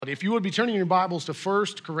If you would be turning your Bibles to 1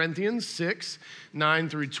 Corinthians 6, 9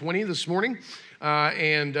 through 20 this morning,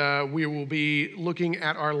 we will be looking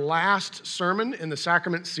at our last sermon in the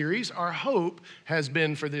Sacrament series. Our hope has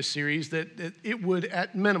been for this series that it would,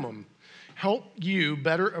 at minimum, help you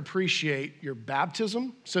better appreciate your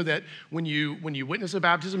baptism so that when you witness a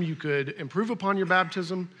baptism, you could improve upon your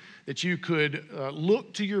baptism, that you could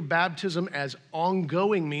look to your baptism as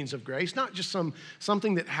ongoing means of grace, not just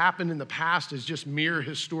something that happened in the past as just mere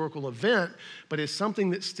historical event, but as something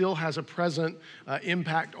that still has a present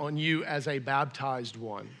impact on you as a baptized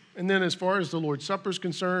one. And then as far as the Lord's Supper is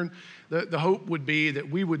concerned, the hope would be that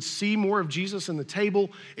we would see more of Jesus in the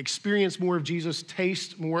table, experience more of Jesus,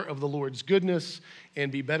 taste more of the Lord's goodness, and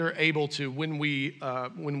be better able to, when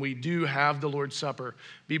we do have the Lord's Supper,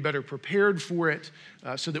 be better prepared for it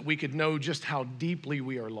so that we could know just how deeply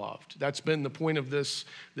we are loved. That's been the point of this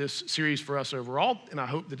series for us overall, and I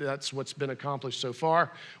hope that that's what's been accomplished so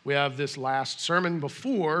far. We have this last sermon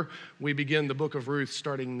before we begin the book of Ruth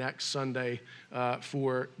starting next Sunday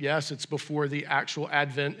it's before the actual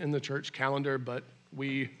Advent in the church calendar, but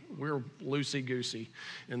we're loosey-goosey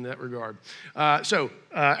in that regard.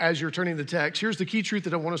 As you're turning the text, here's the key truth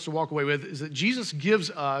that I want us to walk away with, is that Jesus gives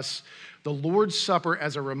us the Lord's Supper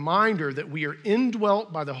as a reminder that we are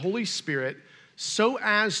indwelt by the Holy Spirit so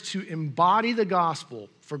as to embody the gospel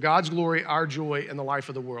for God's glory, our joy, and the life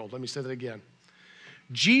of the world. Let me say that again.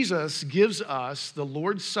 Jesus gives us the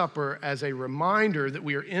Lord's Supper as a reminder that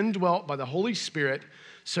we are indwelt by the Holy Spirit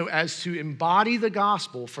so as to embody the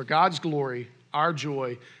gospel for God's glory, our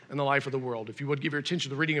joy, and the life of the world. If you would give your attention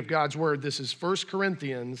to the reading of God's word, this is 1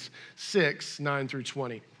 Corinthians 6, 9 through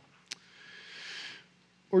 20.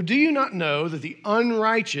 Or do you not know that the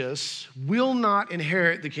unrighteous will not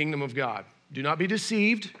inherit the kingdom of God? Do not be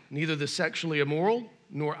deceived, neither the sexually immoral,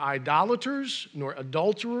 nor idolaters, nor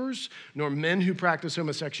adulterers, nor men who practice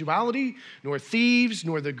homosexuality, nor thieves,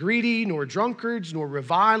 nor the greedy, nor drunkards, nor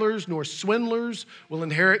revilers, nor swindlers will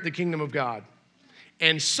inherit the kingdom of God.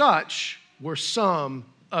 And such were some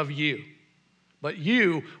of you. But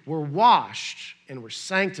you were washed and were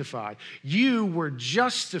sanctified. You were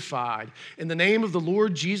justified in the name of the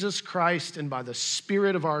Lord Jesus Christ and by the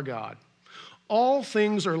Spirit of our God. All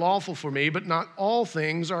things are lawful for me, but not all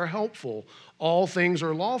things are helpful. All things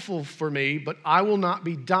are lawful for me, but I will not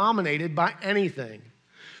be dominated by anything.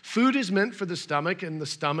 Food is meant for the stomach, and the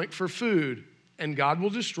stomach for food, and God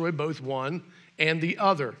will destroy both one and the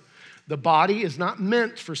other. The body is not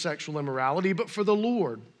meant for sexual immorality, but for the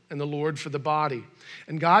Lord, and the Lord for the body.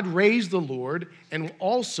 And God raised the Lord and will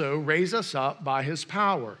also raise us up by his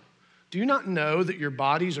power. Do you not know that your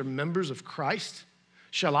bodies are members of Christ?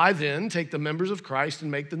 Shall I then take the members of Christ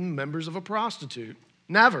and make them members of a prostitute?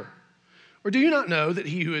 Never. Or do you not know that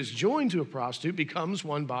he who is joined to a prostitute becomes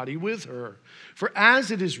one body with her? For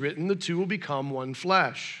as it is written, the two will become one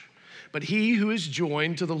flesh. But he who is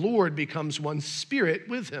joined to the Lord becomes one spirit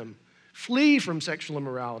with him. Flee from sexual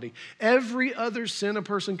immorality. Every other sin a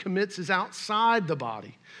person commits is outside the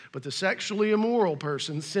body, but the sexually immoral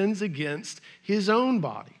person sins against his own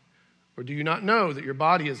body. Or do you not know that your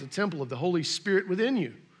body is a temple of the Holy Spirit within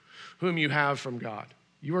you, whom you have from God?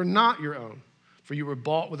 You are not your own, for you were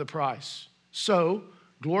bought with a price. So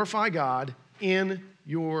glorify God in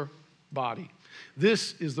your body.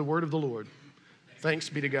 This is the word of the Lord. Thanks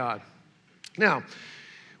be to God. Now,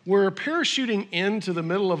 we're parachuting into the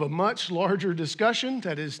middle of a much larger discussion.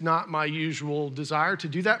 That is not my usual desire to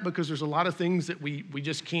do that because there's a lot of things that we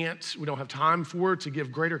just can't, we don't have time for to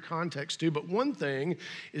give greater context to. But one thing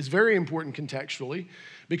is very important contextually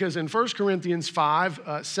because in 1 Corinthians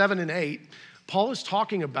 5, 7 and 8, Paul is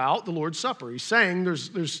talking about the Lord's Supper. He's saying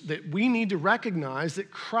that we need to recognize that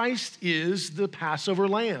Christ is the Passover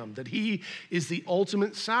lamb, that he is the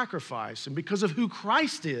ultimate sacrifice. And because of who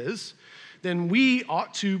Christ is, then we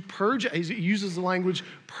ought to purge, he uses the language,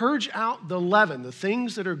 purge out the leaven, the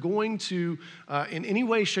things that are going to, in any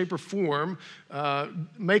way, shape, or form,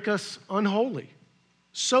 make us unholy,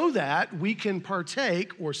 so that we can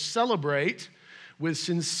partake or celebrate with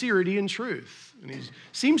sincerity and truth. And he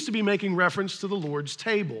seems to be making reference to the Lord's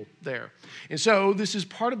table there. And so this is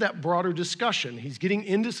part of that broader discussion. He's getting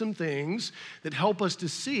into some things that help us to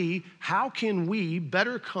see how can we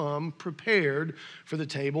better come prepared for the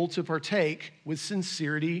table to partake with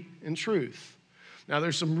sincerity and truth. Now,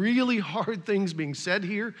 there's some really hard things being said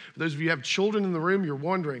here. For those of you who have children in the room, you're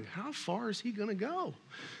wondering, how far is he going to go?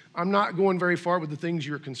 I'm not going very far with the things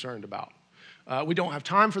you're concerned about. We don't have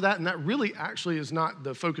time for that, and that really actually is not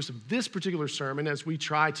the focus of this particular sermon as we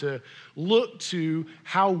try to look to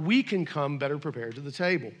how we can come better prepared to the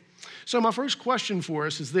table. So my first question for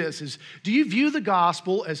us is this, do you view the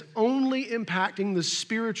gospel as only impacting the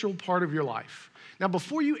spiritual part of your life? Now,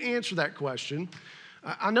 before you answer that question,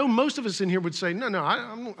 I know most of us in here would say, no,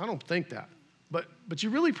 I don't think that. But you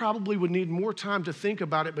really probably would need more time to think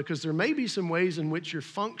about it because there may be some ways in which you're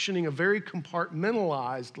functioning a very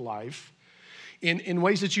compartmentalized life in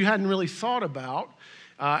ways that you hadn't really thought about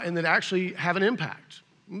and that actually have an impact.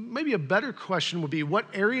 Maybe a better question would be, what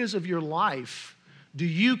areas of your life do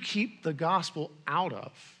you keep the gospel out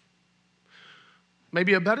of?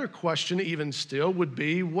 Maybe a better question even still would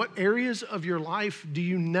be, what areas of your life do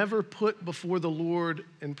you never put before the Lord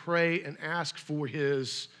and pray and ask for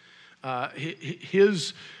his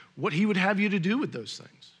what he would have you to do with those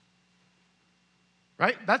things?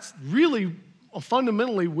 Right? That's really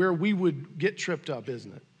fundamentally where we would get tripped up,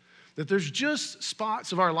 isn't it? That there's just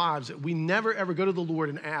spots of our lives that we never ever go to the Lord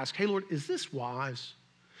and ask, hey Lord, is this wise?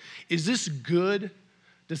 Is this good?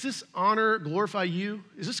 Does this honor, glorify you?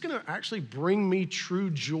 Is this going to actually bring me true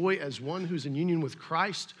joy as one who's in union with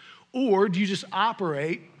Christ? Or do you just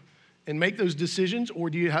operate and make those decisions, or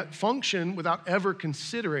do you function without ever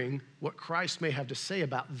considering what Christ may have to say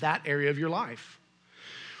about that area of your life?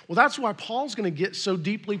 Well, that's why Paul's going to get so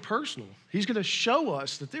deeply personal. He's going to show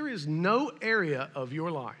us that there is no area of your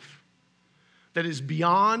life that is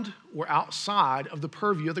beyond or outside of the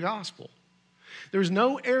purview of the gospel. There's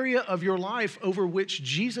no area of your life over which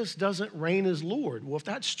Jesus doesn't reign as Lord. Well, if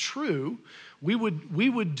that's true, we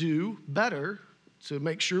would do better to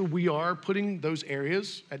make sure we are putting those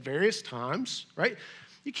areas at various times, right?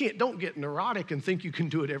 Don't get neurotic and think you can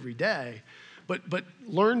do it every day, but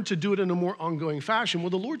learn to do it in a more ongoing fashion. Well,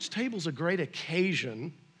 the Lord's table is a great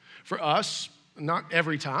occasion for us, not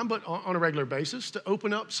every time, but on a regular basis, to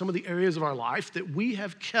open up some of the areas of our life that we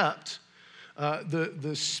have kept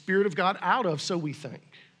the Spirit of God out of, so we think.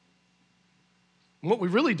 And what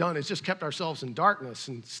we've really done is just kept ourselves in darkness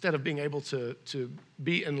instead of being able to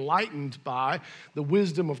be enlightened by the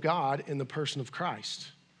wisdom of God in the person of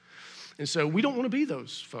Christ. And so we don't want to be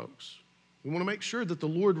those folks. We want to make sure that the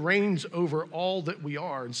Lord reigns over all that we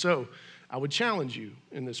are. And so I would challenge you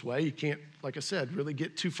in this way. You can't, like I said, really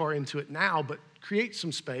get too far into it now, but create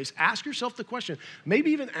some space. Ask yourself the question.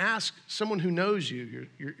 Maybe even ask someone who knows you,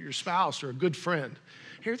 your spouse or a good friend.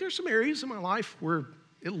 Hey, there's some areas in my life where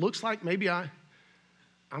it looks like maybe I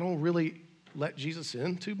don't really let Jesus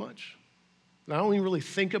in too much. And I don't even really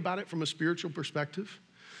think about it from a spiritual perspective.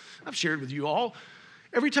 I've shared with you all,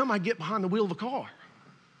 every time I get behind the wheel of a car,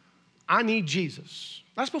 I need Jesus.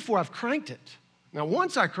 That's before I've cranked it. Now,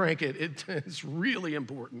 once I crank it, it's really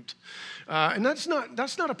important. And that's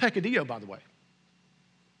not a peccadillo, by the way.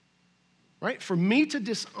 Right? For me to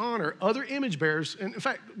dishonor other image bearers, and in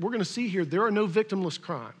fact, we're going to see here, there are no victimless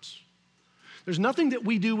crimes. There's nothing that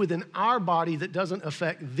we do within our body that doesn't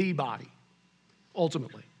affect the body,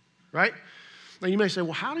 ultimately, right? Now, you may say,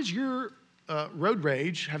 well, how does your road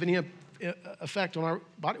rage have any effect on our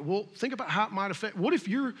body? Well, think about how it might affect. What if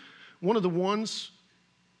you're one of the ones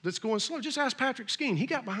that's going slow? Just ask Patrick Skeen. He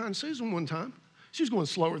got behind Susan one time. She was going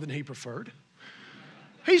slower than he preferred.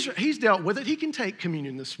 He's dealt with it. He can take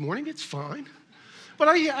communion this morning. It's fine. But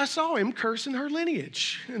I saw him cursing her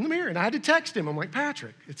lineage in the mirror, and I had to text him. I'm like,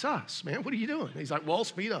 Patrick, it's us, man. What are you doing? He's like, well,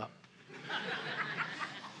 speed up.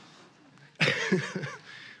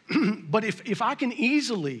 But if I can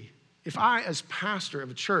easily, if I as pastor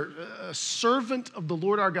of a church, a servant of the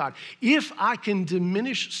Lord our God, if I can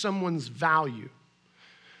diminish someone's value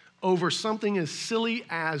over something as silly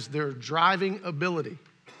as their driving ability,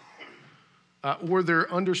 or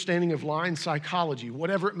their understanding of line psychology,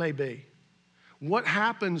 whatever it may be. What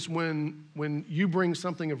happens when you bring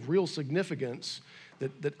something of real significance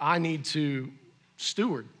that I need to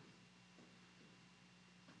steward?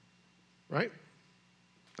 Right?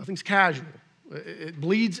 Nothing's casual. It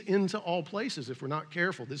bleeds into all places if we're not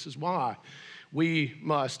careful. This is why we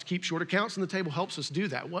must keep short accounts, and the table helps us do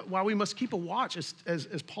that. Why we must keep a watch,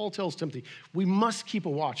 as Paul tells Timothy, we must keep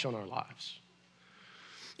a watch on our lives.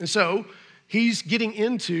 And so,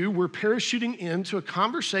 we're parachuting into a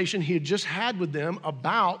conversation he had just had with them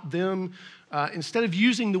about them. Instead of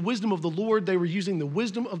using the wisdom of the Lord, they were using the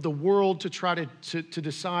wisdom of the world to try to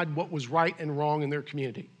decide what was right and wrong in their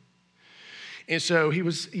community. And so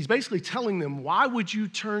he's basically telling them, why would you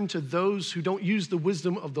turn to those who don't use the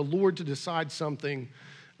wisdom of the Lord to decide something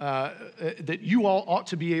that you all ought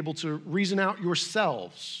to be able to reason out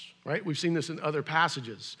yourselves, right? We've seen this in other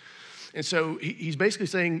passages. And so he's basically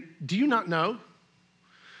saying, do you not know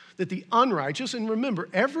that the unrighteous, and remember,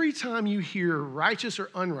 every time you hear righteous or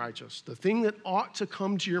unrighteous, the thing that ought to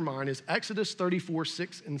come to your mind is Exodus 34,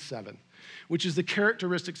 6 and 7, which is the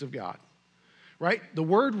characteristics of God, right? The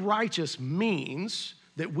word righteous means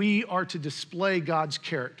that we are to display God's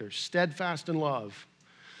character, steadfast in love,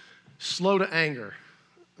 slow to anger,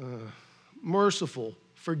 merciful,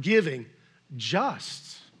 forgiving,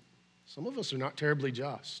 just. Some of us are not terribly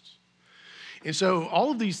just. And so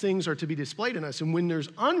all of these things are to be displayed in us. And when there's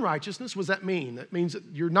unrighteousness, what does that mean? That means that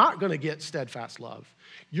you're not going to get steadfast love.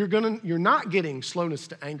 You're not getting slowness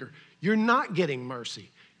to anger. You're not getting mercy.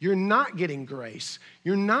 You're not getting grace.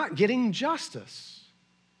 You're not getting justice.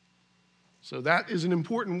 So that is an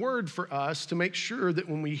important word for us to make sure that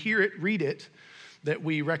when we hear it, read it, that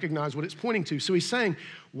we recognize what it's pointing to. So he's saying,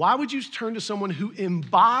 why would you turn to someone who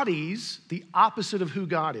embodies the opposite of who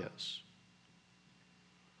God is?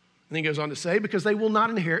 And he goes on to say, because they will not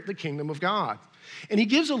inherit the kingdom of God. And he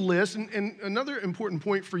gives a list, and another important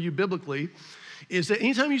point for you biblically is that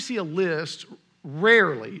anytime you see a list,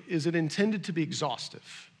 rarely is it intended to be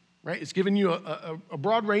exhaustive, right? It's giving you a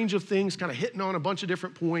broad range of things, kind of hitting on a bunch of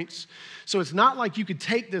different points. So it's not like you could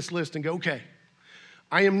take this list and go, okay,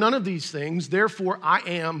 I am none of these things, therefore I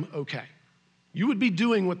am okay. You would be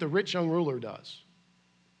doing what the rich young ruler does.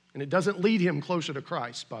 And it doesn't lead him closer to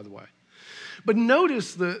Christ, by the way. But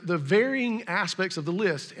notice the varying aspects of the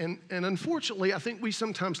list. And unfortunately, I think we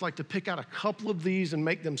sometimes like to pick out a couple of these and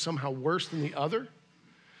make them somehow worse than the other.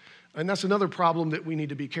 And that's another problem that we need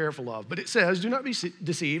to be careful of. But it says, do not be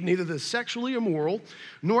deceived, neither the sexually immoral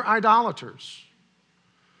nor idolaters.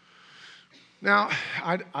 Now,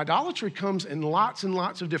 idolatry comes in lots and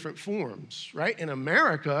lots of different forms, right? In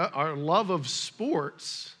America, our love of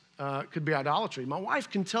sports could be idolatry. My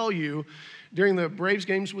wife can tell you during the Braves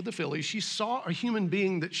games with the Phillies, she saw a human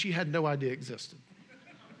being that she had no idea existed,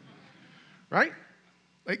 right?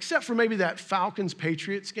 Except for maybe that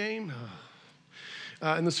Falcons-Patriots game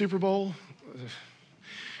in the Super Bowl.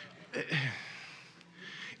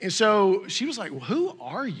 And so she was like, well, who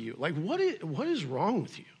are you? Like, what is wrong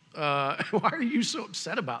with you? Why are you so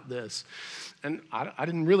upset about this? And I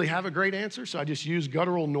didn't really have a great answer, so I just used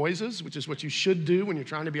guttural noises, which is what you should do when you're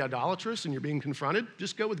trying to be idolatrous and you're being confronted.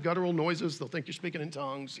 Just go with guttural noises. They'll think you're speaking in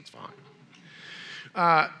tongues. It's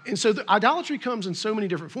fine. And so the idolatry comes in so many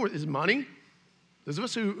different forms. Is money? Those of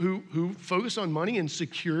us who focus on money and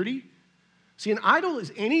security. See, an idol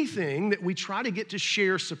is anything that we try to get to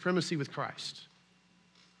share supremacy with Christ.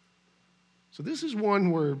 So this is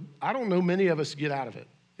one where I don't know many of us get out of it.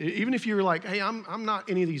 Even if you're like, hey, I'm not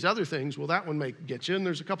any of these other things, well, that one may get you, and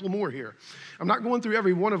there's a couple more here. I'm not going through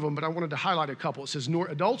every one of them, but I wanted to highlight a couple. It says, nor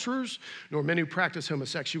adulterers, nor men who practice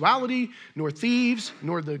homosexuality, nor thieves,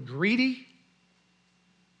 nor the greedy,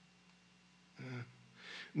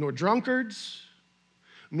 nor drunkards,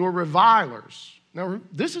 nor revilers. Now,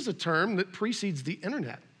 this is a term that precedes the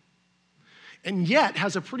internet, and yet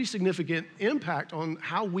has a pretty significant impact on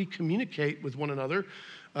how we communicate with one another,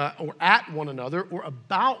 or at one another, or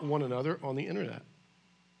about one another on the internet.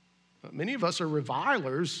 Many of us are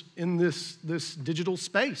revilers in this digital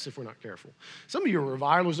space if we're not careful. Some of you are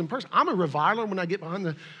revilers in person. I'm a reviler when I get behind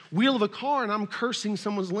the wheel of a car and I'm cursing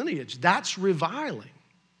someone's lineage. That's reviling,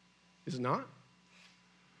 is it not?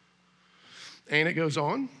 And it goes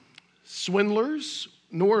on. Swindlers,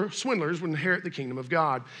 nor swindlers would inherit the kingdom of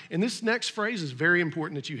God. And this next phrase is very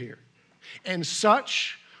important that you hear. And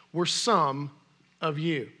such were some of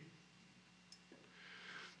you.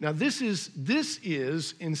 Now, this is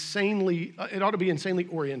insanely, it ought to be insanely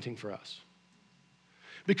orienting for us.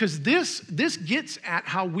 Because this gets at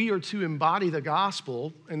how we are to embody the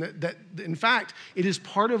gospel, and that in fact, it is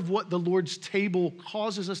part of what the Lord's table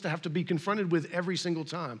causes us to have to be confronted with every single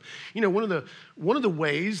time. You know, one of the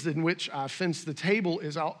ways in which I fence the table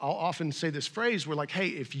is I'll often say this phrase where, like, hey,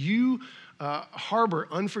 if you harbor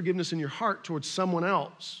unforgiveness in your heart towards someone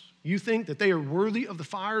else, you think that they are worthy of the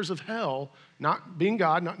fires of hell, not being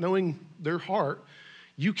God, not knowing their heart,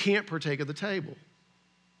 you can't partake of the table.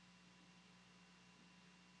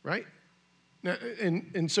 Right? Now,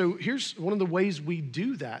 and so here's one of the ways we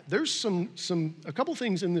do that. There's a couple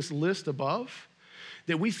things in this list above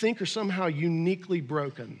that we think are somehow uniquely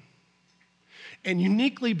broken and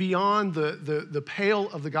uniquely beyond the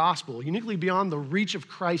pale of the gospel, uniquely beyond the reach of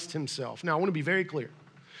Christ himself. Now, I want to be very clear.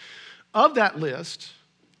 Of that list,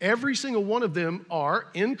 every single one of them are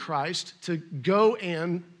in Christ to go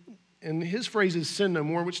and his phrase is sin no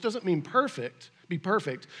more, which doesn't mean be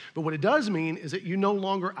perfect, but what it does mean is that you no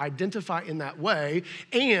longer identify in that way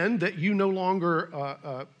and that you no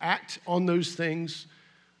longer act on those things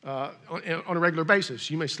on a regular basis.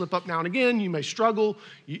 You may slip up now and again, you may struggle,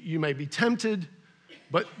 you may be tempted,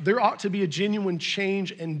 but there ought to be a genuine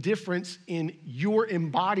change and difference in your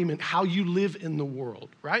embodiment, how you live in the world,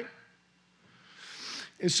 right?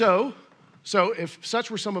 And so if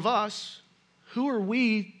such were some of us who are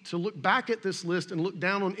we to look back at this list and look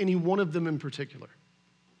down on any one of them in particular?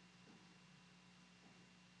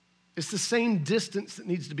 It's the same distance that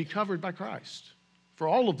needs to be covered by Christ for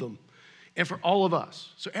all of them and for all of us.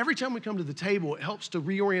 So every time we come to the table, it helps to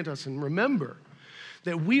reorient us and remember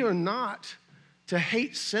that we are not to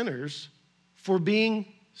hate sinners for being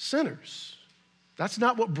sinners. That's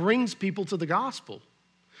not what brings people to the gospel.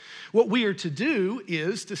 What we are to do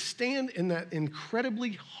is to stand in that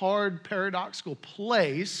incredibly hard, paradoxical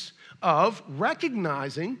place of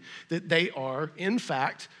recognizing that they are, in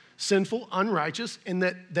fact, sinful, unrighteous, and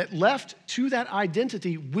that left to that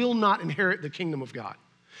identity will not inherit the kingdom of God.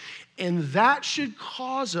 And that should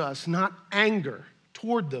cause us not anger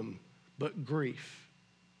toward them, but grief.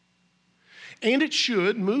 And it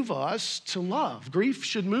should move us to love. Grief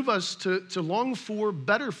should move us to long for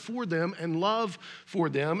better for them and love for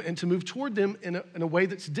them and to move toward them in a way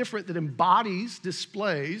that's different, that embodies,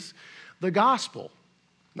 displays the gospel.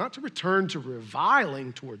 Not to return to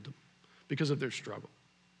reviling toward them because of their struggle,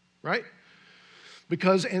 right?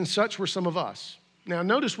 Because, and such were some of us. Now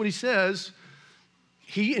notice what he says.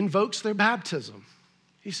 He invokes their baptism.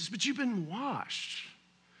 He says, but you've been washed.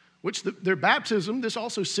 Which their baptism, this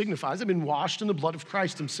also signifies, they've been washed in the blood of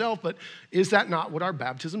Christ himself, but is that not what our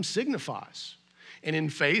baptism signifies? And in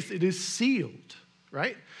faith, it is sealed,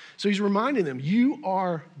 right? So he's reminding them, you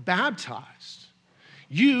are baptized.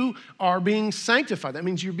 You are being sanctified. That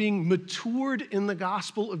means you're being matured in the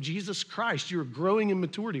gospel of Jesus Christ. You're growing in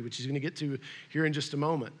maturity, which he's going to get to here in just a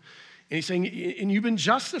moment. And he's saying, and you've been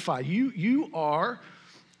justified. You are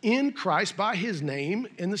in Christ by his name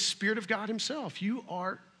and the Spirit of God himself. You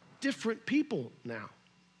are different people now.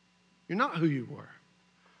 You're not who you were.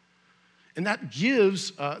 And that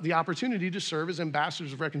gives the opportunity to serve as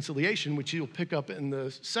ambassadors of reconciliation, which you'll pick up in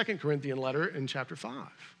the 2 Corinthian letter in chapter 5.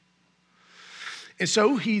 And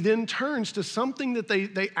so he then turns to something that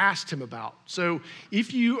they asked him about. So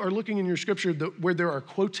if you are looking in your scripture where there are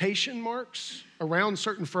quotation marks around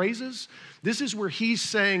certain phrases, this is where he's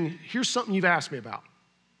saying, here's something you've asked me about.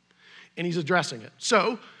 And he's addressing it.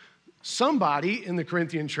 So somebody in the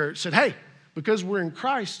Corinthian church said, hey, because we're in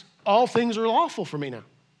Christ, all things are lawful for me now.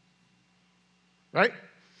 Right?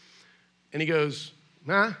 And he goes,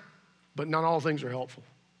 nah, but not all things are helpful.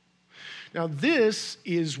 Now, this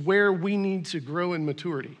is where we need to grow in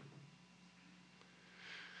maturity.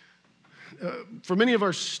 For many of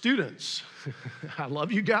our students, I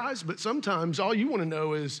love you guys, but sometimes all you want to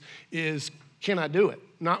know is can I do it?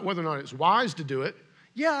 Not whether or not it's wise to do it.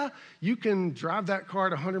 Yeah, you can drive that car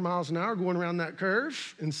at 100 miles an hour going around that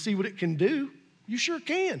curve and see what it can do. You sure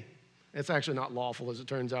can. It's actually not lawful, as it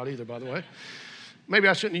turns out, either, by the way. Maybe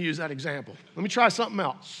I shouldn't have used that example. Let me try something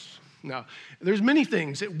else. No, there's many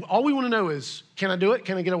things. All we want to know is, can I do it?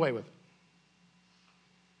 Can I get away with it?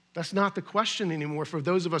 That's not the question anymore for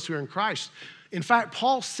those of us who are in Christ. In fact,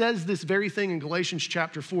 Paul says this very thing in Galatians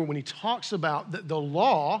chapter 4 when he talks about that the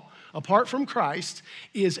law, apart from Christ,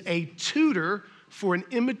 is a tutor for an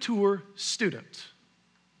immature student.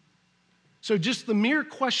 So just the mere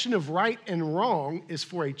question of right and wrong is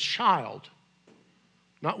for a child,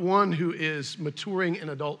 not one who is maturing an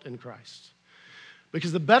adult in Christ.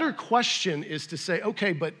 Because the better question is to say,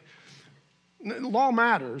 okay, but law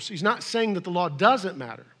matters. He's not saying that the law doesn't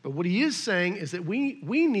matter. But what he is saying is that we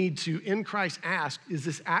need to, in Christ, ask, is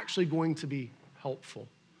this actually going to be helpful?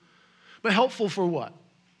 But helpful for what?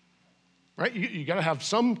 Right? You got to have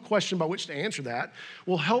some question by which to answer that.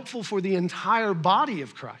 Well, helpful for the entire body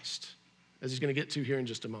of Christ, as he's going to get to here in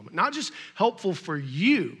just a moment. Not just helpful for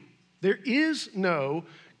you. There is no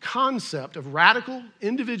concept of radical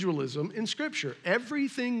individualism in Scripture.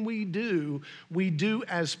 Everything we do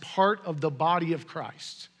as part of the body of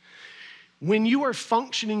Christ. When you are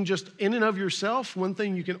functioning just in and of yourself, one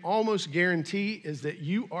thing you can almost guarantee is that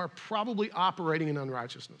you are probably operating in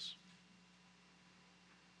unrighteousness.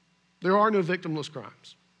 There are no victimless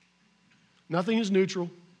crimes. Nothing is neutral.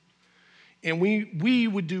 And we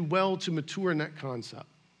would do well to mature in that concept.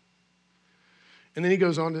 And then he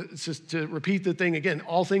goes on to repeat the thing again.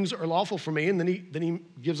 All things are lawful for me. And then he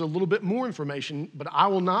gives a little bit more information. But I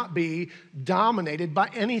will not be dominated by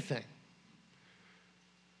anything.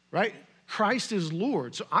 Right? Christ is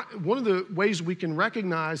Lord. So one of the ways we can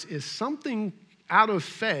recognize is something out of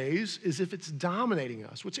phase is if it's dominating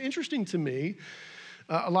us. What's interesting to me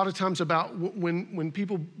a lot of times about when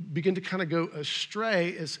people begin to kind of go astray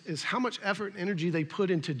is how much effort and energy they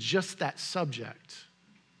put into just that subject.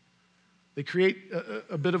 They create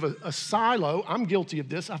a bit of a silo. I'm guilty of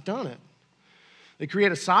this. I've done it. They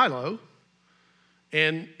create a silo,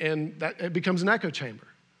 and that it becomes an echo chamber.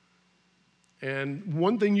 And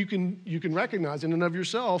one thing you can recognize in and of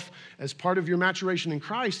yourself as part of your maturation in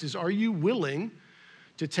Christ is, are you willing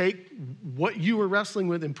to take what you are wrestling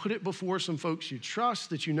with and put it before some folks you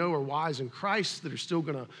trust, that you know are wise in Christ, that are still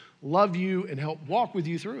going to love you and help walk with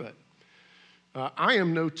you through it? I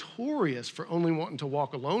am notorious for only wanting to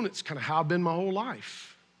walk alone. It's kind of how I've been my whole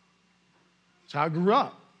life. It's how I grew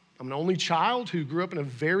up. I'm an only child who grew up in a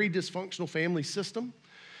very dysfunctional family system.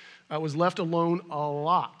 I was left alone a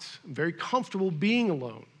lot. I'm very comfortable being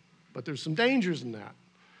alone, but there's some dangers in that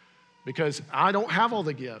because I don't have all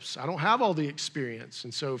the gifts. I don't have all the experience.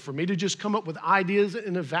 And so for me to just come up with ideas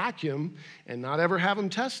in a vacuum and not ever have them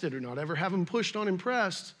tested or not ever have them pushed on and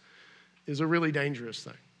pressed is a really dangerous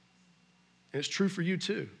thing. And it's true for you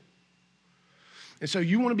too. And so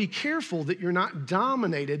you want to be careful that you're not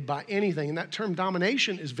dominated by anything. And that term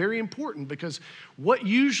domination is very important because what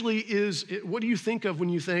usually is, what do you think of when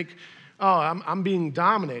you think, oh, I'm being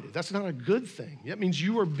dominated? That's not a good thing. That means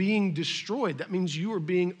you are being destroyed. That means you are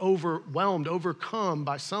being overwhelmed, overcome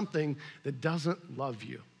by something that doesn't love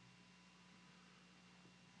you.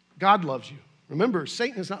 God loves you. Remember,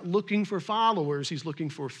 Satan is not looking for followers, he's looking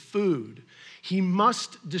for food. He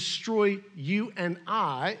must destroy you and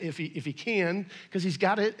I, if he can, because he's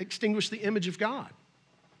got to extinguish the image of God,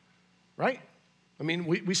 right? I mean,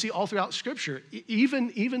 we see all throughout Scripture,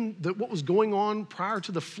 even what was going on prior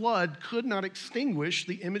to the flood could not extinguish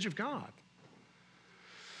the image of God.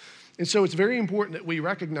 And so it's very important that we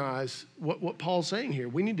recognize what Paul's saying here.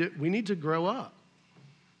 We need to grow up.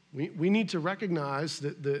 We need to recognize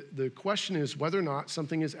that the question is whether or not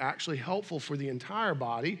something is actually helpful for the entire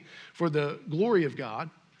body, for the glory of God,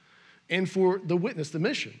 and for the witness, the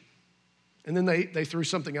mission. And then they threw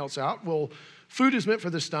something else out. Well, food is meant for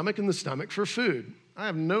the stomach and the stomach for food. I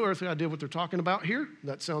have no earthly idea what they're talking about here.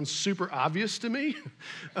 That sounds super obvious to me.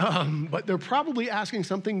 But they're probably asking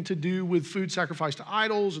something to do with food sacrificed to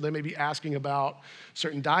idols, or they may be asking about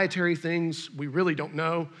certain dietary things. We really don't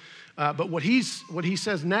know. But what he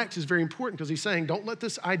says next is very important because he's saying, don't let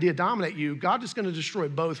this idea dominate you. God is going to destroy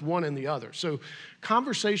both one and the other. So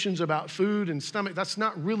conversations about food and stomach, that's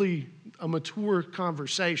not really a mature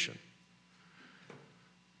conversation.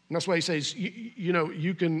 And that's why he says,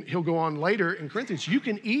 he'll go on later in Corinthians, you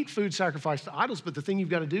can eat food sacrificed to idols, but the thing you've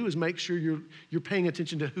got to do is make sure you're paying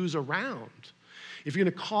attention to who's around. If you're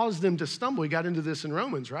going to cause them to stumble, he got into this in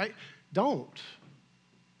Romans, right? Don't.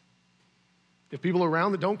 If people are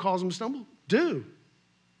around that don't cause them to stumble, do.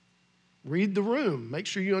 Read the room. Make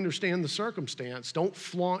sure you understand the circumstance. Don't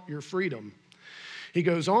flaunt your freedom. He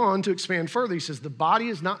goes on to expand further. He says, the body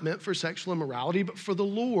is not meant for sexual immorality, but for the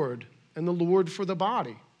Lord, and the Lord for the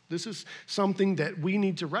body. This is something that we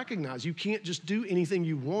need to recognize. You can't just do anything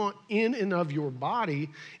you want in and of your body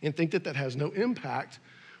and think that has no impact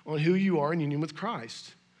on who you are in union with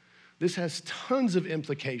Christ. This has tons of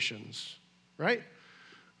implications, right?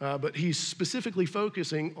 But he's specifically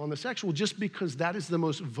focusing on the sexual just because that is the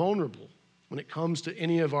most vulnerable when it comes to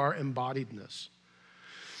any of our embodiedness.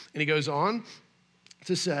 And he goes on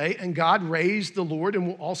to say, and God raised the Lord and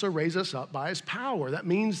will also raise us up by his power. That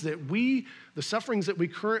means that the sufferings that we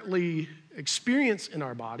currently experience in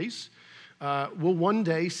our bodies will one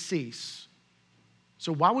day cease.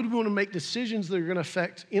 So why would we want to make decisions that are going to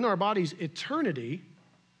affect in our bodies eternity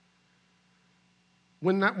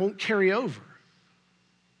when that won't carry over?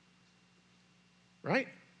 Right?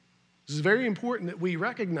 This is very important that we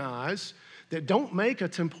recognize that don't make a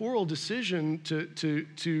temporal decision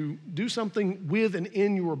to do something with and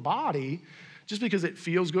in your body just because it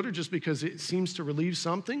feels good or just because it seems to relieve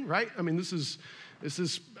something, right? I mean, this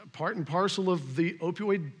is part and parcel of the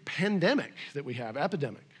opioid pandemic that we have,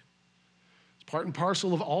 epidemic. It's part and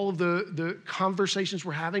parcel of all of the conversations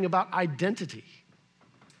we're having about identity.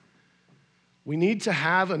 We need to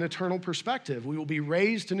have an eternal perspective. We will be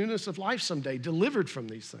raised to newness of life someday, delivered from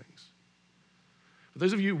these things. For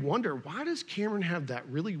those of you who wonder, why does Cameron have that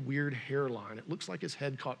really weird hairline? It looks like his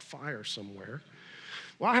head caught fire somewhere.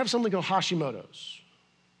 Well, I have something called Hashimoto's.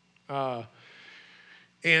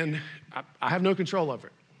 And I have no control over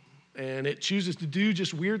it. And it chooses to do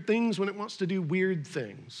just weird things when it wants to do weird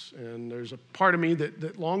things. And there's a part of me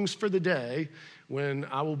that longs for the day when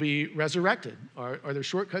I will be resurrected. Are there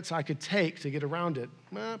shortcuts I could take to get around it?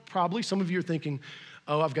 Probably. Some of you are thinking,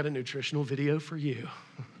 oh, I've got a nutritional video for you.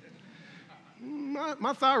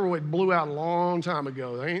 My thyroid blew out a long time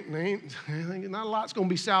ago. Not a lot's going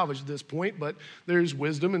to be salvaged at this point, but there's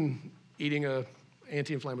wisdom in eating an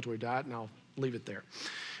anti-inflammatory diet, and I'll leave it there.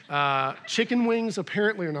 Chicken wings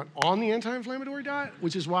apparently are not on the anti-inflammatory diet,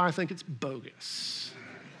 which is why I think it's bogus.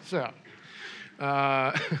 So,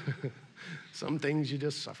 some things you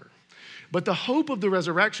just suffer. But the hope of the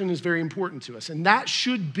resurrection is very important to us, and that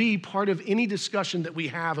should be part of any discussion that we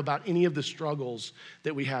have about any of the struggles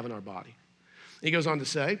that we have in our body. He goes on to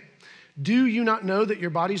say, do you not know that your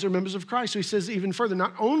bodies are members of Christ? So he says even further,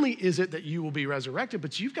 not only is it that you will be resurrected,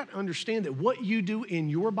 but you've got to understand that what you do in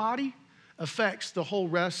your body affects the whole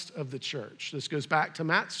rest of the church. This goes back to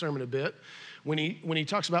Matt's sermon a bit when he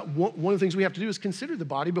talks about one of the things we have to do is consider the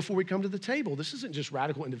body before we come to the table. This isn't just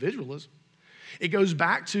radical individualism. It goes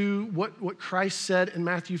back to what Christ said in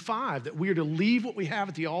Matthew 5, that we are to leave what we have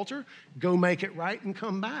at the altar, go make it right, and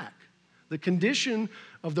come back. The condition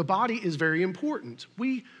of the body is very important.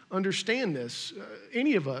 We understand this.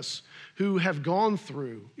 Any of us who have gone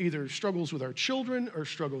through either struggles with our children or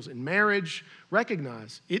struggles in marriage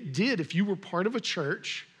recognize it did. If you were part of a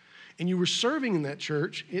church and you were serving in that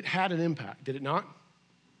church, it had an impact, did it not?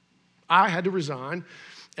 I had to resign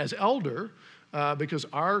as elder because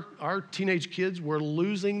our teenage kids were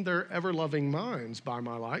losing their ever-loving minds by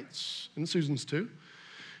my lights, and Susan's too.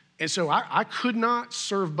 And so I could not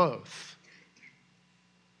serve both.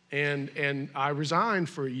 And I resigned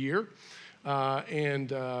for a year and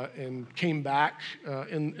came back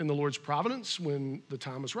in the Lord's providence when the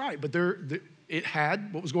time was right. But it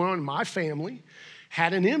had, what was going on in my family,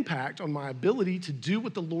 had an impact on my ability to do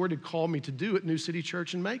what the Lord had called me to do at New City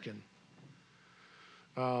Church in Macon.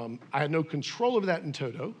 I had no control over that in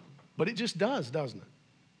toto, but it just does, doesn't it?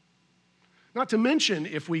 Not to mention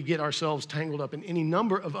if we get ourselves tangled up in any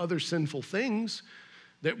number of other sinful things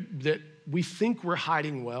that we think we're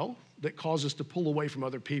hiding well, that cause us to pull away from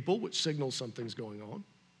other people, which signals something's going on,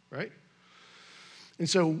 right? And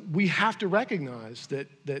so we have to recognize that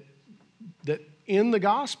in the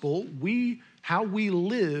gospel, how we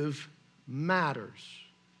live matters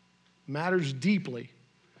deeply.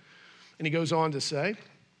 And he goes on to say,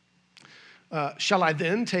 shall I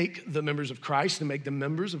then take the members of Christ and make them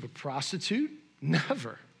members of a prostitute?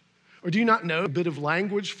 Never. Or do you not know a bit of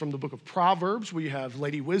language from the book of Proverbs where you have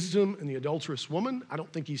Lady Wisdom and the adulterous woman? I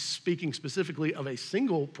don't think he's speaking specifically of a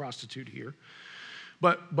single prostitute here.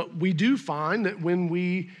 But we do find that when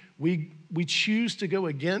we choose to go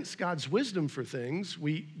against God's wisdom for things,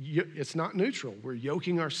 it's not neutral. We're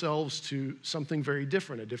yoking ourselves to something very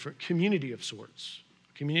different, a different community of sorts,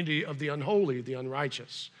 a community of the unholy, the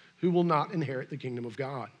unrighteous, who will not inherit the kingdom of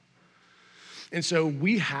God. And so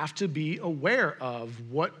we have to be aware of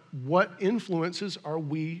what influences are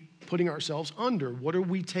we putting ourselves under? What are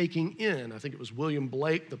we taking in? I think it was William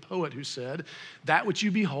Blake, the poet, who said, that which you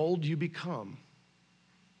behold, you become.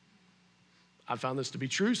 I found this to be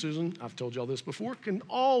true, Susan. I've told y'all this before. Can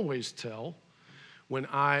always tell when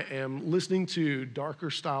I am listening to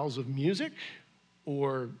darker styles of music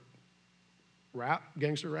or rap,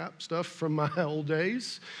 gangster rap stuff from my old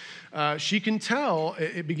days. She can tell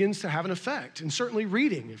it begins to have an effect. And certainly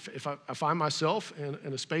reading. If I find myself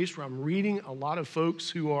in a space where I'm reading a lot of folks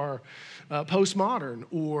who are postmodern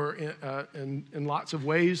or in lots of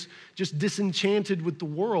ways just disenchanted with the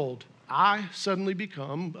world, I suddenly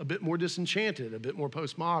become a bit more disenchanted, a bit more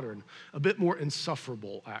postmodern, a bit more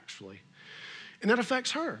insufferable, actually. And that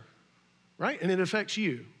affects her, right? And it affects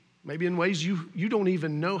you. Maybe in ways you don't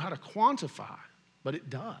even know how to quantify, but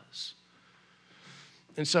it does.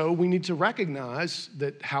 And so we need to recognize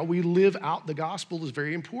that how we live out the gospel is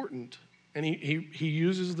very important. And he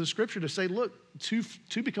uses the scripture to say, look, two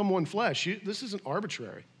become one flesh. This isn't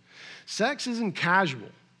arbitrary. Sex isn't casual.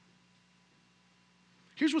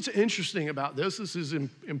 Here's what's interesting about this. This is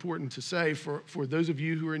important to say for those of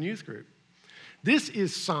you who are in youth group. This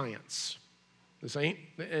is science. This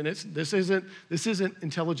isn't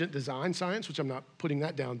intelligent design science, which I'm not putting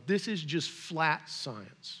that down. This is just flat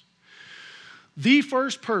science. The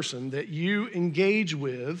first person that you engage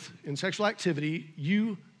with in sexual activity,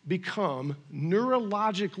 you become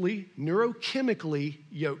neurologically, neurochemically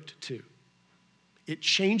yoked to. It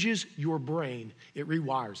changes your brain. It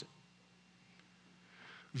rewires it.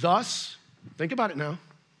 Thus, think about it now,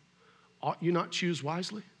 ought you not choose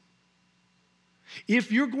wisely?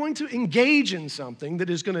 If you're going to engage in something that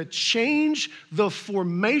is going to change the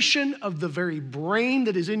formation of the very brain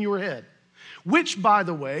that is in your head, which, by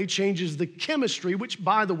the way, changes the chemistry, which,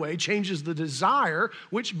 by the way, changes the desire,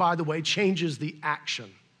 which, by the way, changes the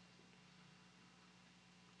action,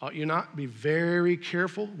 ought you not be very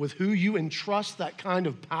careful with who you entrust that kind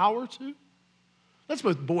of power to? That's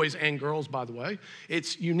both boys and girls, by the way.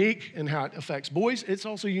 It's unique in how it affects boys. It's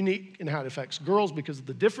also unique in how it affects girls because of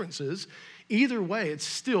the differences. Either way, it's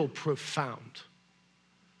still profound.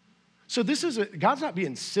 So God's not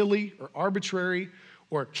being silly or arbitrary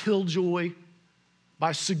or a killjoy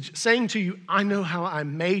by saying to you, I know how I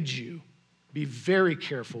made you. Be very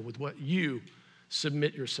careful with what you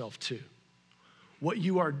submit yourself to, what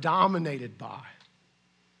you are dominated by.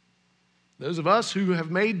 Those of us who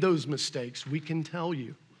have made those mistakes, we can tell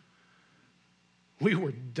you, we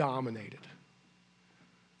were dominated,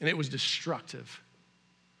 and it was destructive.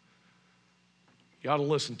 You ought to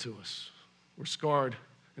listen to us. We're scarred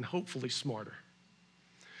and hopefully smarter.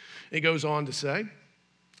 It goes on to say,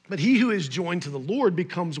 but he who is joined to the Lord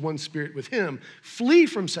becomes one spirit with him. Flee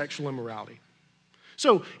from sexual immorality.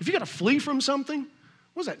 So if you got to flee from something,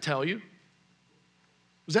 what does that tell you?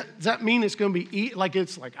 Does that mean it's going to be I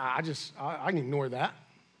can ignore that?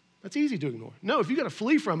 That's easy to ignore. No, if you got to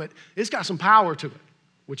flee from it, it's got some power to it,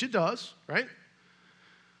 which it does, right?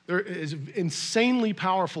 There is insanely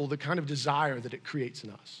powerful the kind of desire that it creates in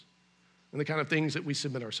us and the kind of things that we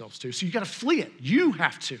submit ourselves to. So you got to flee it. You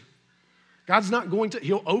have to. God's not going to,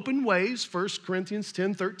 he'll open ways, 1 Corinthians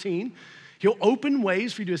 10:13. He'll open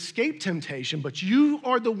ways for you to escape temptation, but you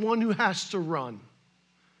are the one who has to run.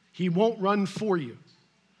 He won't run for you.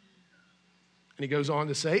 And he goes on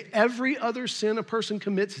to say, every other sin a person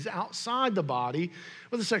commits is outside the body,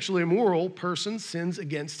 but the sexually immoral person sins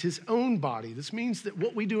against his own body. This means that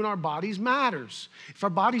what we do in our bodies matters. If our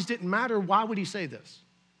bodies didn't matter, why would he say this?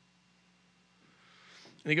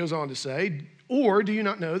 And he goes on to say, or do you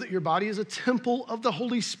not know that your body is a temple of the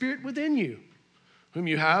Holy Spirit within you, whom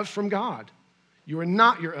you have from God? You are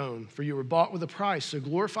not your own, for you were bought with a price, so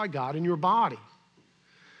glorify God in your body.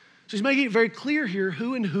 So he's making it very clear here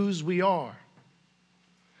who and whose we are.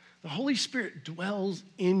 The Holy Spirit dwells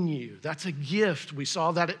in you. That's a gift. We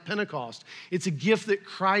saw that at Pentecost. It's a gift that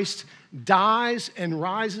Christ dies and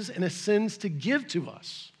rises and ascends to give to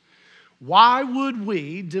us. Why would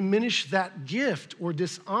we diminish that gift or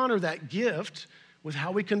dishonor that gift with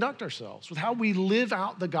how we conduct ourselves, with how we live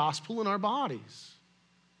out the gospel in our bodies?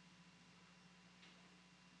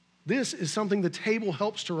 This is something the table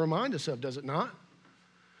helps to remind us of, does it not?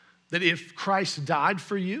 That if Christ died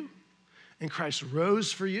for you, and Christ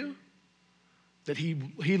rose for you, that he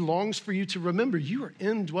longs for you to remember you are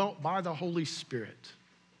indwelt by the Holy Spirit.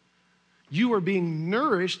 You are being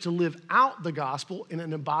nourished to live out the gospel in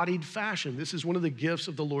an embodied fashion. This is one of the gifts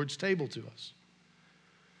of the Lord's table to us.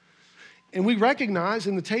 And we recognize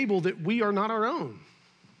in the table that we are not our own.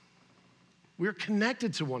 We're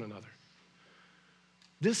connected to one another.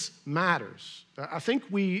 This matters. I think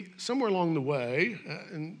we, somewhere along the way,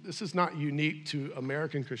 and this is not unique to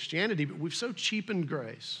American Christianity, but we've so cheapened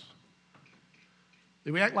grace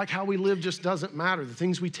that we act like how we live just doesn't matter. The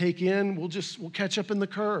things we take in, we'll catch up in the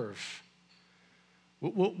curve.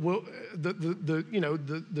 The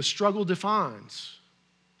struggle defines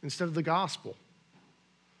instead of the gospel.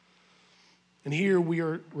 And here we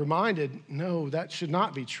are reminded, no, that should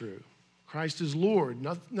not be true. Christ is Lord.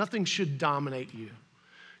 Nothing should dominate you.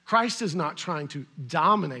 Christ is not trying to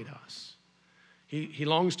dominate us. He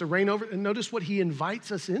longs to reign over, and notice what he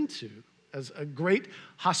invites us into as a great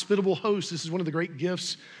hospitable host. This is one of the great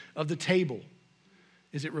gifts of the table,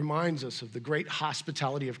 is it reminds us of the great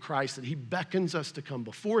hospitality of Christ, that he beckons us to come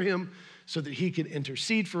before him so that he can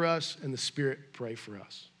intercede for us and the Spirit pray for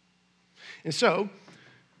us. And so,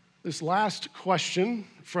 this last question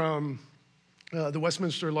from the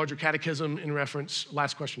Westminster Larger Catechism in reference,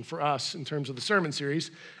 last question for us in terms of the sermon series,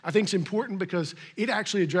 I think is important because it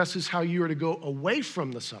actually addresses how you are to go away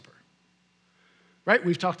from the supper. Right?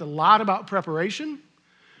 We've talked a lot about preparation,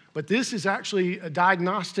 but this is actually a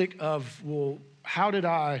diagnostic of, well, how did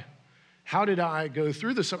I go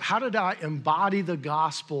through the supper? How did I embody the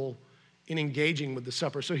gospel in engaging with the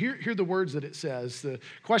supper? So here are the words that it says. The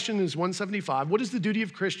question is 175. What is the duty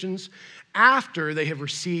of Christians after they have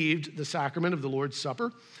received the sacrament of the Lord's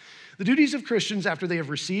Supper? The duties of Christians after they have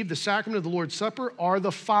received the sacrament of the Lord's Supper are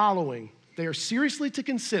the following. They are seriously to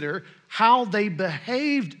consider how they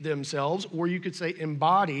behaved themselves, or you could say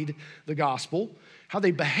embodied the gospel, how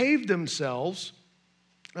they behaved themselves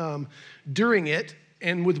during it,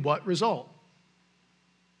 and with what result.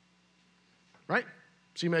 Right?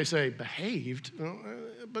 So you may say, behaved,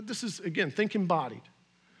 but this is, again, think embodied.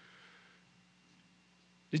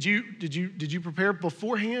 Did you prepare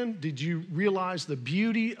beforehand? Did you realize the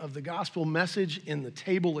beauty of the gospel message in the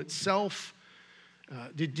table itself?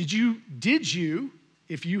 Did you,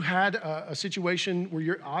 if you had a situation where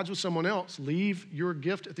you're at odds with someone else, leave your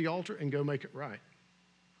gift at the altar and go make it right?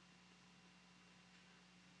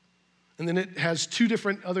 And then it has two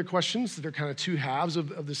different other questions that are kind of two halves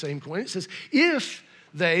of the same coin. It says, if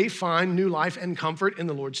they find new life and comfort in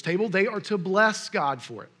the Lord's table, they are to bless God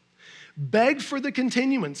for it. Beg for the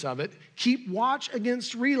continuance of it, keep watch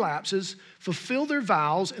against relapses, fulfill their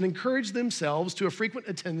vows, and encourage themselves to a frequent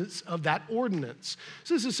attendance of that ordinance.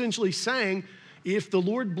 So this is essentially saying, if the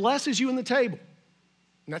Lord blesses you in the table,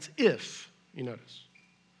 and that's if, you notice,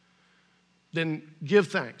 then give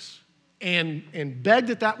thanks and beg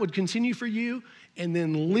that that would continue for you, and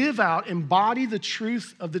then live out, embody the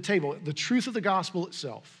truth of the table, the truth of the gospel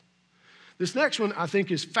itself. This next one I think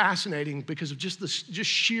is fascinating because of just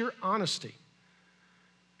sheer honesty.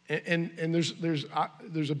 And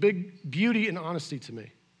there's a big beauty in honesty to me.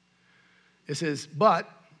 It says, but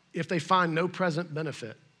if they find no present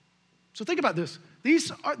benefit. So think about this.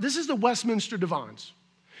 This is the Westminster Divines.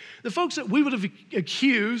 The folks that we would have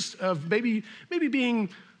accused of maybe being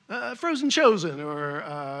frozen chosen or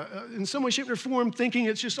in some way, shape, or form thinking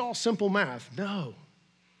it's just all simple math. No,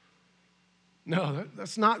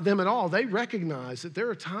 that's not them at all. They recognize that there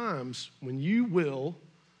are times when you will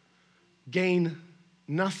gain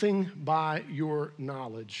nothing by your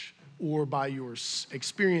knowledge or by your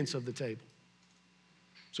experience of the table.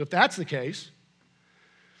 So if that's the case,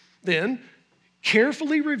 then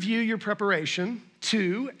carefully review your preparation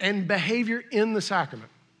to and behavior in the sacrament.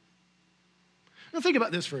 Now think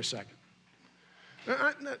about this for a second.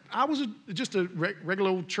 I was just a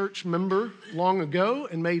regular old church member long ago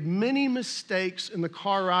and made many mistakes in the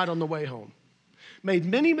car ride on the way home. Made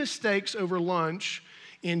many mistakes over lunch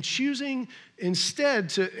in choosing instead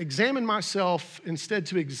to examine myself, instead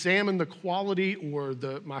to examine the quality or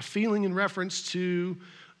my feeling in reference to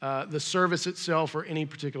the service itself or any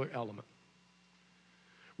particular element.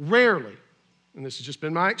 Rarely, and this has just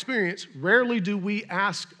been my experience, rarely do we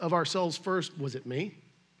ask of ourselves first, was it me?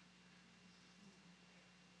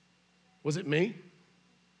 Was it me?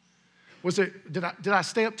 Did I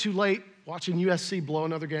stay up too late watching USC blow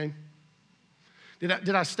another game?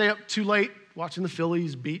 Did I stay up too late watching the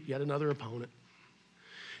Phillies beat yet another opponent?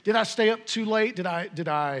 Did I stay up too late? Did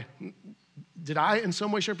I in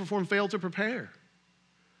some way, shape, or form fail to prepare?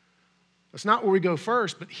 That's not where we go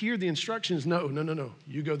first, but here the instruction is no.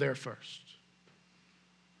 You go there first.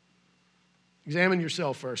 Examine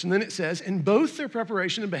yourself first. And then it says, in both their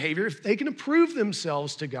preparation and behavior, if they can approve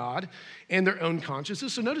themselves to God and their own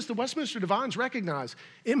consciences. So notice the Westminster Divines recognize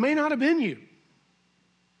it may not have been you.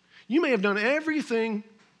 You may have done everything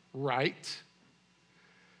right,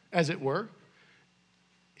 as it were.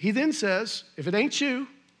 He then says, if it ain't you,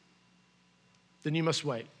 then you must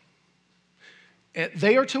wait.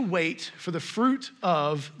 They are to wait for the fruit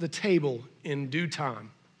of the table in due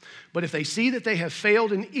time. But if they see that they have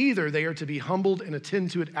failed in either, they are to be humbled and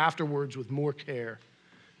attend to it afterwards with more care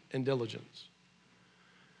and diligence.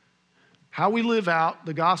 How we live out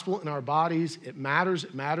the gospel in our bodies, it matters.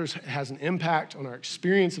 It matters. It has an impact on our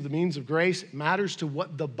experience of the means of grace. It matters to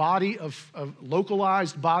what the body of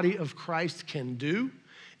localized body of Christ can do.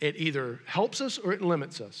 It either helps us or it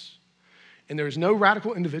limits us. And there's no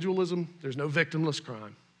radical individualism. There's no victimless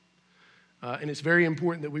crime. And it's very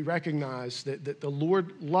important that we recognize that the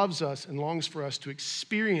Lord loves us and longs for us to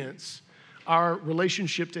experience our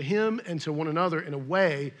relationship to Him and to one another in a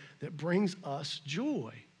way that brings us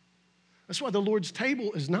joy. That's why the Lord's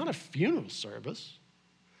table is not a funeral service.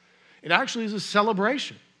 It actually is a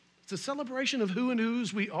celebration. It's a celebration of who and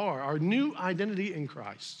whose we are, our new identity in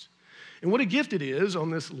Christ. And what a gift it is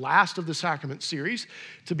on this last of the sacrament series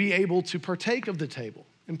to be able to partake of the table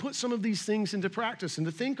and put some of these things into practice and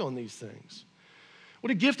to think on these things.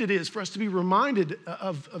 What a gift it is for us to be reminded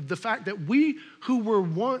of the fact that we who were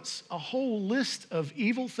once a whole list of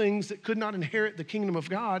evil things that could not inherit the kingdom of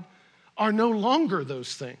God are no longer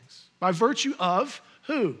those things by virtue of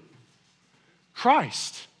who?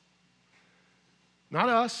 Christ. Not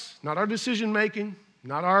us, not our decision making,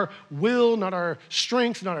 not our will, not our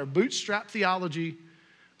strength, not our bootstrap theology,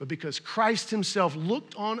 but because Christ Himself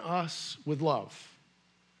looked on us with love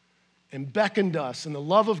and beckoned us in the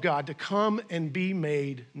love of God to come and be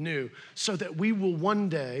made new so that we will one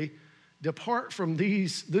day depart from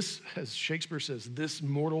this, as Shakespeare says, this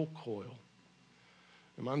mortal coil.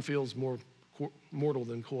 And mine feels more mortal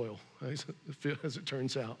than coil, as it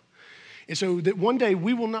turns out. And so that one day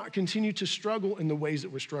we will not continue to struggle in the ways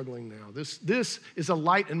that we're struggling now. This is a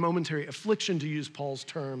light and momentary affliction, to use Paul's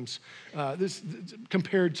terms, this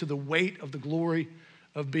compared to the weight of the glory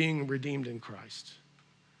of being redeemed in Christ.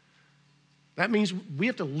 That means we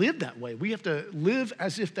have to live that way. We have to live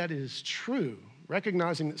as if that is true,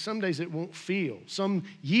 recognizing that some days it won't feel, some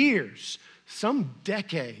years, some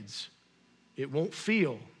decades, it won't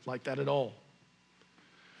feel like that at all.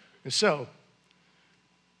 And so,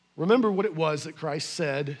 remember what it was that Christ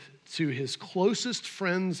said to His closest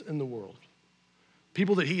friends in the world,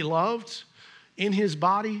 people that He loved in His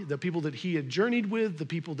body, the people that He had journeyed with, the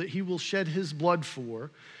people that He will shed His blood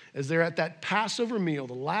for, as they're at that Passover meal,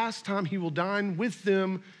 the last time He will dine with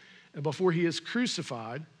them before He is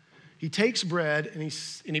crucified. he takes bread and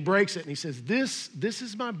he breaks it and he says, this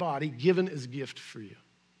is my body given as a gift for you.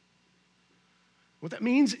 What that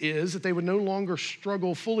means is that they would no longer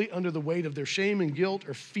struggle fully under the weight of their shame and guilt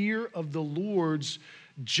or fear of the Lord's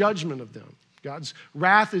judgment of them. God's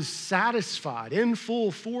wrath is satisfied in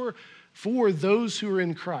full for those who are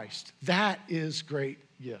in Christ. That is great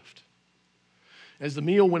gift. As the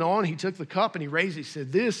meal went on, he took the cup and he raised it. He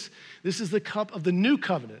said, this is the cup of the new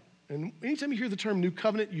covenant. And anytime you hear the term new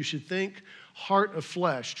covenant, you should think heart of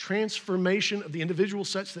flesh, transformation of the individual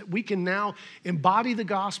such that we can now embody the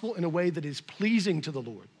gospel in a way that is pleasing to the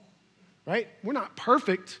Lord, right? We're not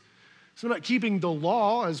perfect. It's not about keeping the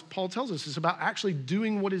law, as Paul tells us. It's about actually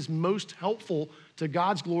doing what is most helpful to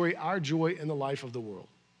God's glory, our joy, and the life of the world.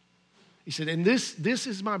 He said, and this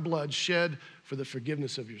is my blood shed for the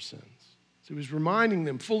forgiveness of your sins. So he was reminding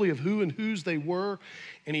them fully of who and whose they were,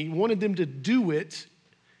 and he wanted them to do it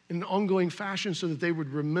in an ongoing fashion so that they would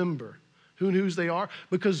remember who and whose they are,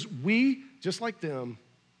 because we, just like them,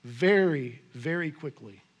 very, very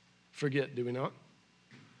quickly forget, do we not?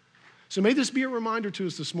 So may this be a reminder to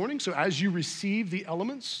us this morning. So as you receive the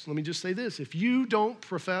elements, let me just say this. If you don't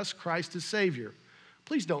profess Christ as Savior,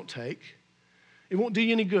 please don't take. It won't do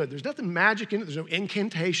you any good. There's nothing magic in it. There's no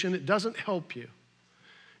incantation. It doesn't help you.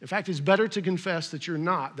 In fact, it's better to confess that you're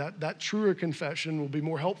not. That truer confession will be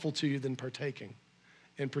more helpful to you than partaking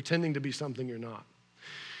and pretending to be something you're not.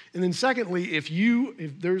 And then secondly, if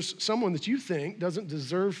there's someone that you think doesn't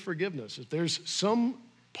deserve forgiveness, if there's some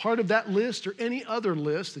part of that list or any other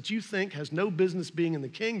list that you think has no business being in the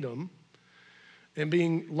kingdom and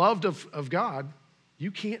being loved of God,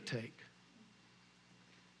 you can't take.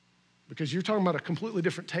 Because you're talking about a completely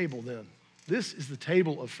different table then. This is the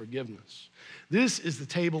table of forgiveness. This is the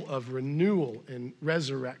table of renewal and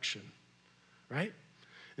resurrection, right?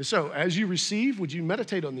 And so as you receive, would you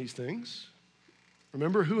meditate on these things?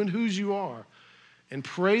 Remember who and whose you are, and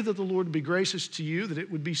pray that the Lord would be gracious to you, that it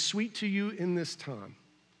would be sweet to you in this time.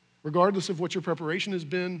 Regardless of what your preparation has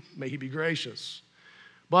been, may he be gracious.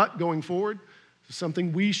 But going forward, it's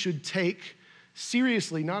something we should take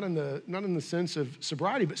seriously, not in the sense of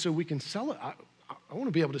sobriety, but so we can I want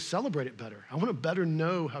to be able to celebrate it better. I want to better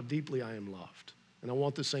know how deeply I am loved. And I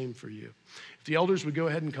want the same for you. If the elders would go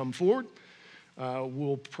ahead and come forward,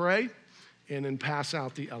 we'll pray and then pass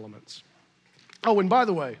out the elements. Oh, and by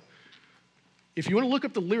the way, if you want to look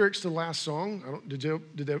up the lyrics to the last song, did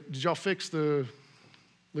y'all fix the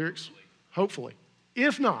lyrics? Hopefully.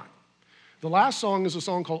 If not, the last song is a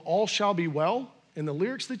song called All Shall Be Well, and the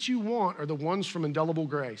lyrics that you want are the ones from Indelible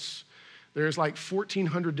Grace. There's like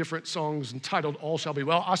 1,400 different songs entitled All Shall Be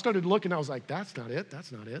Well. I started looking, I was like, that's not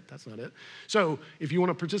it. So if you want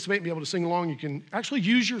to participate and be able to sing along, you can actually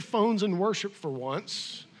use your phones in worship for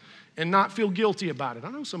once and not feel guilty about it. I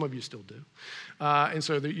know some of you still do. And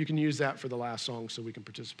so that you can use that for the last song so we can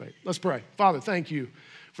participate. Let's pray. Father, thank you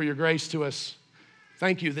for your grace to us.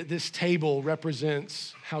 Thank you that this table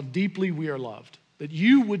represents how deeply we are loved, that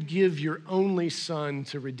you would give your only Son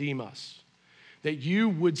to redeem us, that you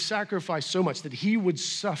would sacrifice so much, that he would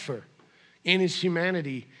suffer in his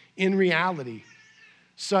humanity, in reality,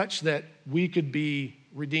 such that we could be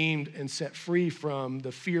redeemed and set free from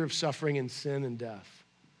the fear of suffering and sin and death.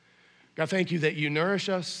 God, thank you that you nourish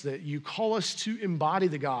us, that you call us to embody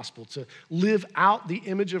the gospel, to live out the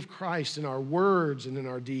image of Christ in our words and in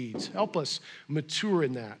our deeds. Help us mature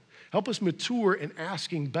in that. Help us mature in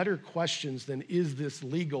asking better questions than, is this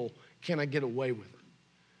legal? Can I get away with it?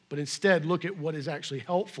 But instead, look at what is actually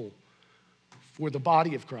helpful for the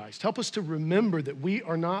body of Christ. Help us to remember that we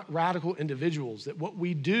are not radical individuals, that what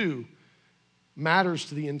we do matters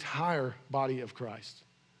to the entire body of Christ.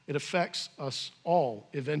 It affects us all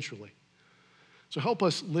eventually. So help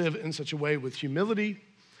us live in such a way with humility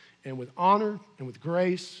and with honor and with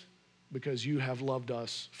grace, because you have loved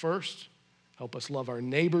us first. Help us love our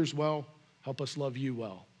neighbors well. Help us love you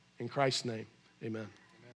well. In Christ's name, amen.